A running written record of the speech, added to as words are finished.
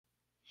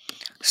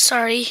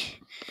Sorry.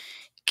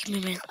 Give me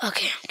a minute.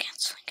 Okay, I'm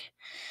canceling.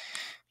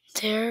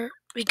 There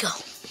we go.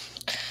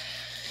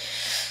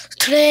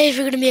 Today we're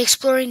going to be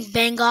exploring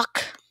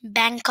Bangkok.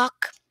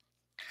 Bangkok.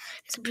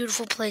 It's a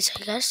beautiful place,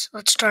 I guess.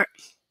 Let's start.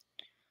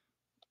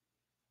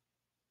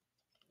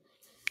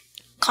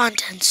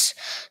 Contents.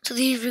 So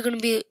we're going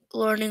to be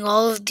learning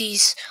all of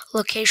these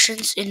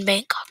locations in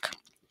Bangkok.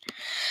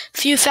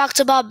 Few facts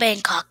about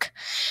Bangkok.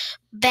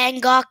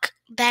 Bangkok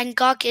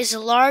is a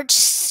large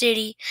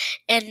city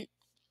and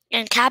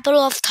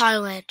capital of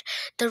Thailand.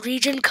 The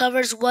region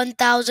covers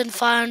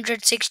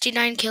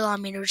 1,569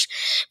 kilometers.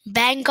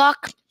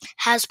 Bangkok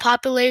has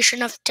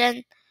population of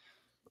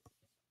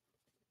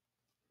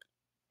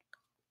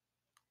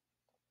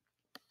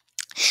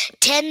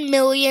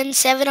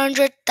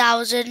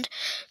 10,700,000,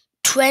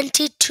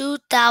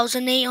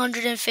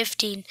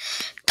 22,815.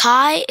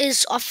 Thai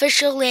is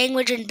official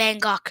language in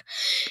Bangkok.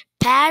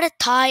 Pad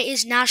Thai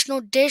is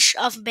national dish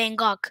of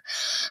Bangkok.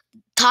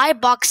 Thai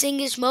boxing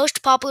is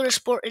most popular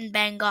sport in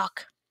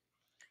Bangkok.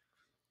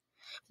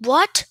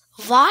 Wat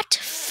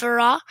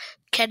Phra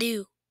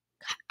Kadu.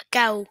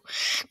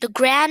 The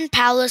Grand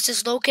Palace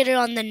is located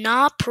on the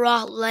Na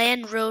Phra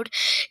Land Road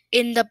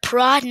in the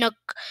Phra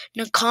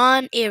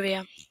Nakhon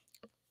area.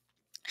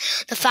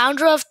 The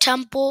founder of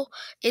temple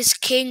is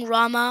King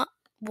Rama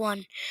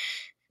I.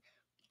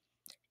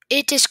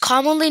 It is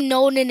commonly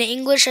known in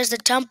English as the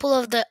Temple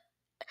of the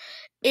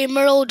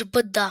Emerald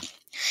Buddha.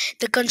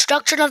 The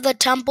construction of the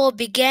temple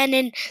began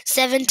in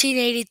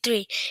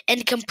 1783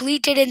 and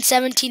completed in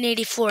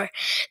 1784.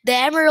 The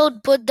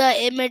Emerald Buddha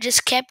image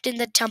is kept in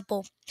the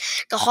temple.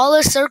 The hall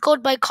is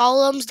circled by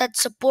columns that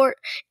support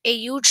a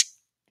huge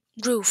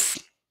roof.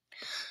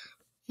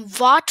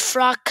 Wat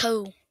Phra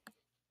Kaew.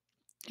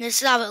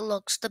 This is how it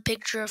looks.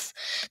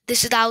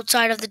 This is the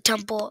outside of the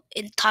temple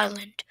in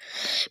Thailand.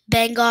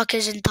 Bangkok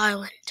is in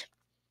Thailand.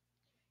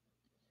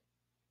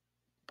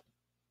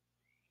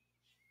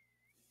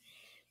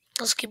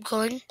 Let's keep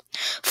going.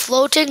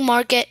 Floating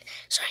market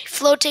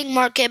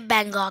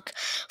Bangkok.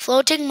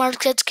 Floating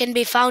markets can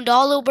be found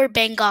all over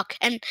Bangkok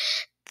and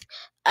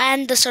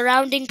the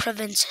surrounding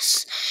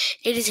provinces.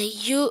 It is a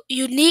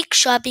unique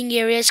shopping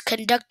areas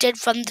conducted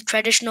from the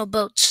traditional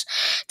boats.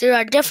 There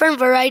are different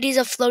varieties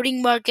of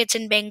floating markets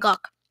in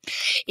Bangkok.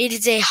 It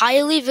is a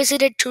highly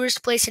visited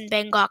tourist place in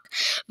Bangkok.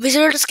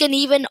 Visitors can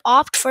even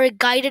opt for a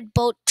guided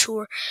boat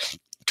tour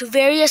to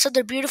various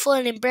other beautiful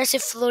and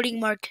impressive floating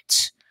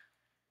markets.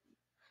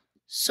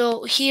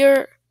 So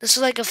here, this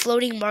is like a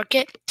floating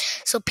market.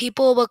 So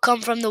people will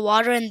come from the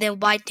water and they'll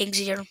buy things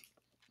here.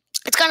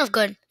 It's kind of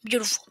good.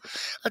 Beautiful.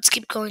 Let's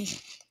keep going.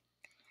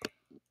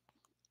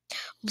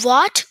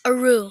 Wat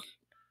Arun.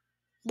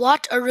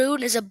 Wat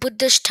Arun is a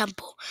Buddhist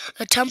temple.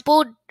 The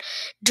temple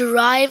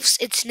derives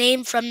its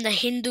name from the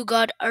Hindu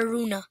god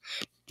Aruna.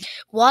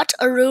 Wat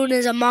Arun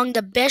is among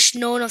the best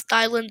known of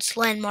Thailand's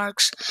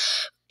landmarks.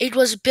 It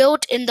was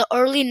built in the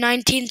early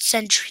 19th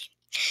century.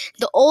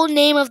 The old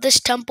name of this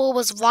temple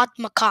was Wat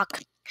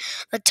Makak.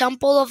 The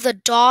Temple of the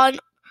Dawn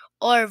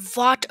or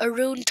Wat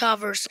Arun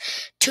towers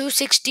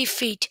 260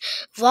 feet.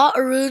 Wat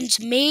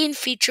Arun's main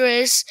feature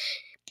is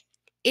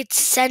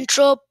its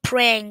central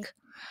prang,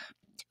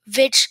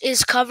 which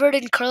is covered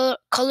in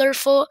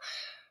colorful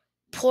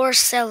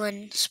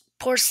porcelain.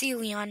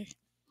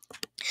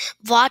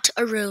 Wat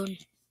Arun.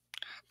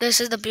 This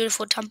is the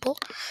beautiful temple.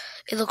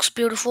 It looks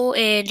beautiful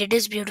and it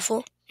is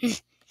beautiful.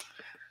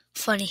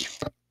 Funny.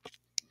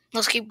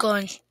 Let's keep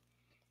going.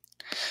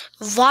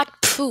 Wat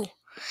Phu.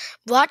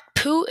 Wat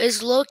Phu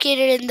is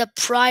located in the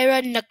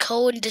Phra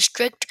Nakhon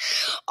district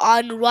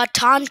on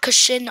Ratan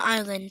Kashin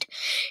Island.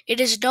 It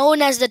is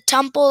known as the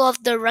Temple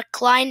of the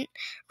Reclining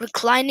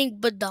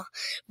Buddha.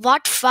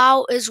 Wat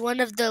Phra is one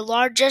of the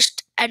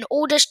largest and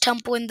oldest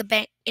temple in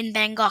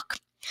Bangkok.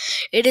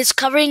 It is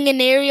covering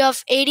an area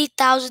of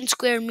 80,000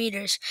 square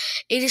meters.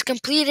 It is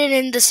completed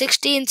in the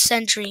 16th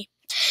century.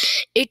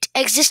 It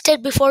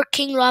existed before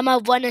King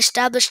Rama I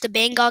established the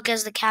Bangkok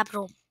as the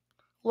capital.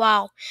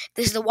 Wow,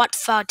 this is the Wat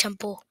Phra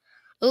temple.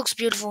 It looks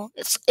beautiful.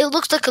 It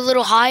looks like a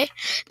little higher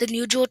than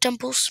usual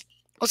temples.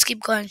 Let's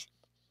keep going.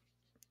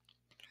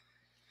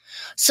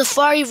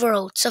 Safari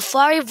World.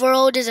 Safari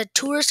World is a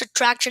tourist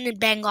attraction in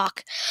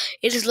Bangkok.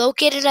 It is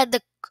located at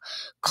the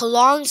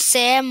Kolong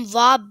Sam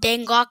Va,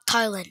 Bangkok,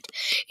 Thailand.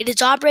 It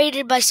is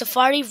operated by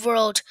Safari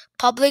World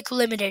Public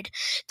Limited.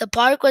 The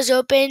park was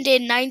opened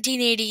in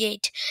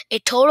 1988. A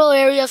total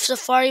area of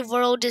Safari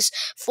World is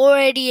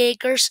 480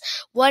 acres,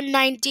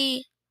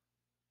 190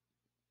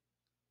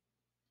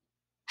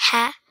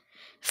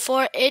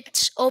 for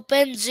its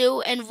open zoo,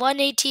 and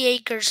 180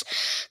 acres,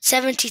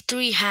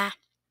 73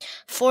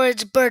 for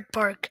its bird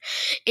park.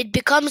 It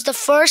becomes the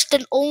first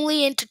and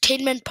only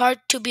entertainment park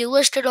to be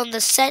listed on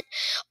 16th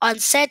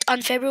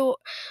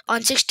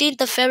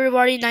of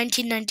February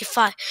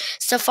 1995.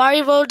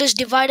 Safari World is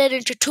divided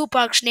into two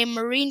parks named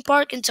Marine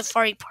Park and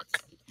Safari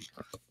Park.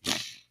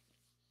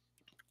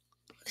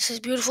 This is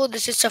beautiful.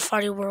 This is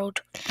Safari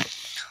World.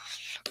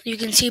 You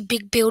can see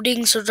big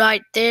buildings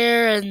right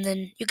there, and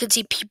then you can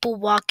see people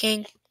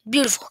walking.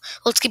 Beautiful.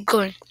 Let's keep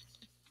going.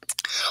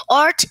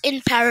 Art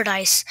in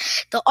Paradise.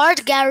 The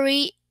art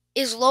gallery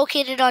is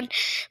located on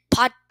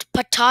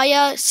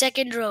Pattaya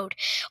Second Road.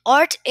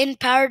 Art in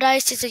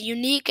Paradise is a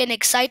unique and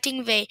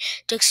exciting way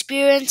to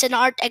experience an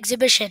art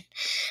exhibition.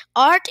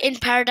 Art in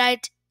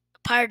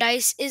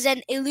Paradise is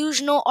an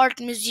illusional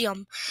art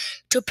museum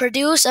to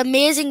produce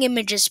amazing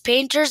images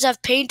painters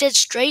have painted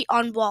straight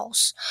on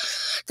walls.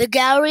 The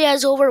gallery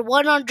has over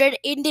 100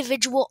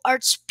 individual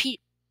art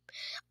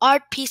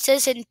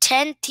pieces in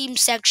 10 theme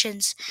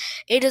sections.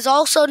 It is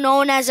also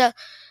known as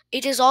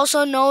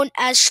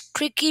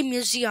Tricky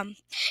Museum.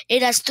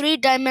 It has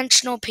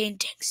three-dimensional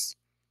paintings.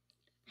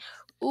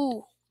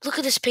 Ooh, look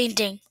at this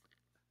painting.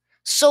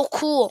 So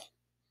cool.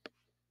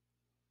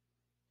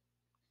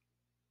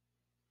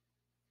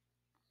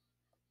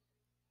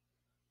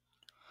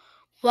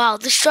 Wow,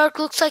 the shark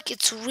looks like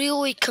it's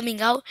really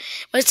coming out,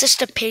 but it's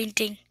just a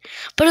painting.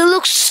 But it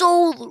looks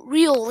so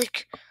real,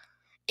 like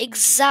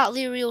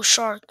exactly real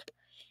shark.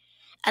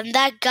 And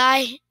that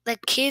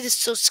kid is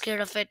so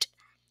scared of it.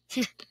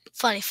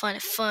 Funny, funny,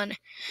 fun.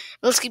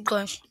 Let's keep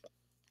going.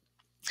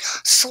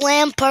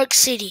 Slam Park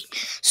City.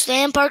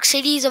 Slam Park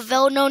City is a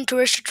well-known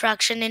tourist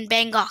attraction in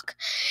Bangkok.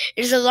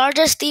 It is the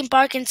largest theme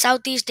park in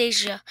Southeast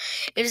Asia.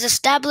 It is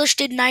established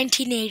in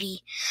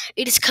 1980.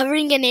 It is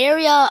covering an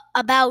area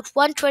about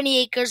 120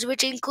 acres,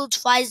 which includes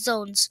 5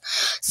 zones.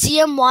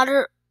 CM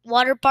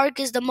Water Park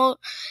is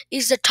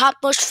the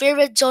topmost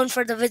favorite zone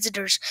for the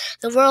visitors.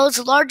 The world's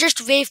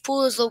largest wave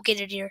pool is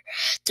located here.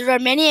 There are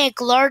many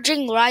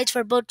enlarging rides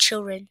for both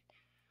children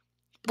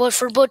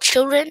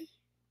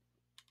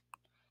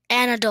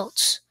and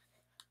adults.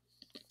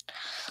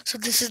 So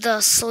this is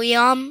the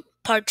Siam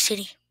Park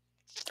City.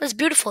 It's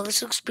beautiful.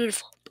 This looks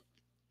beautiful.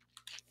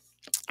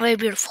 Very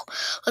beautiful.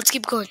 Let's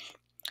keep going.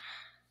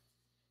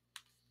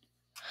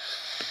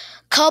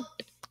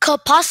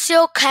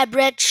 Capasio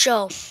Cabaret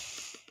Show.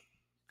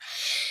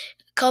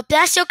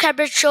 Capasio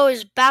Cabaret Show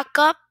is backed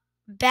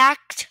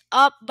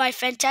up by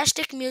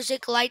fantastic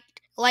music,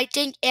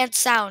 lighting, and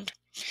sound.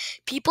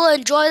 People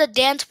enjoy the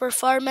dance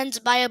performance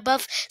by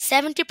above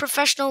 70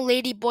 professional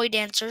lady boy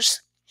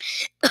dancers.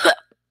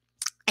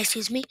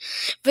 Excuse me.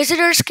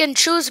 Visitors can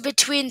choose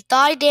between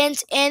Thai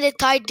dance and a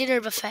Thai dinner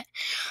buffet.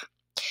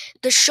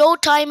 The show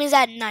time is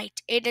at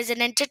night. It is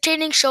an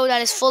entertaining show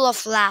that is full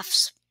of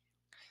laughs.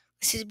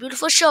 This is a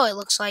beautiful show, it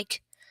looks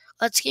like.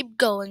 Let's keep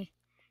going.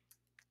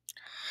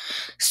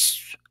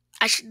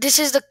 This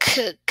is the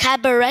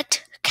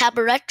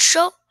cabaret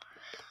show,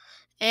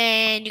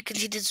 and you can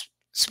see this.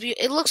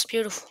 It looks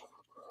beautiful.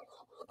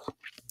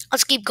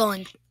 Let's keep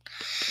going.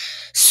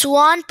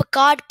 Swan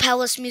Pakad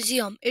Palace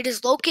Museum. It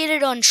is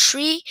located on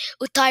Sri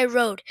Utai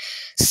Road,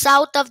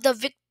 south of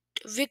the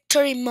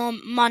Victory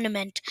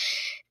Monument.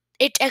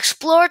 It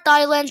explored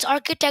Thailand's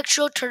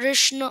architectural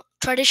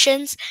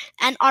traditions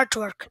and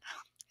artwork.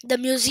 The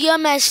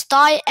museum has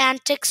Thai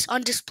antiques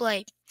on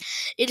display.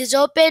 It is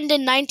opened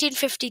in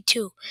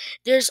 1952.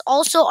 There is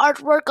also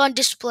artwork on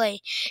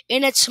display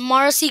in its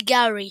Marasi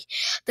Gallery.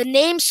 The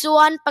name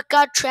Suan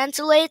Pakat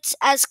translates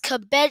as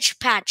Cabbage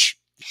Patch.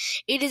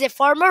 It is a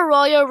former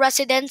royal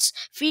residence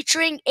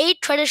featuring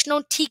 8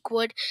 traditional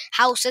teakwood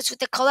houses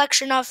with a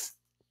collection of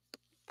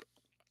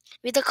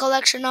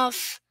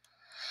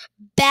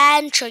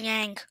Ban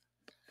Choyang.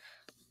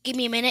 Give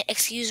me a minute,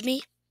 excuse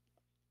me.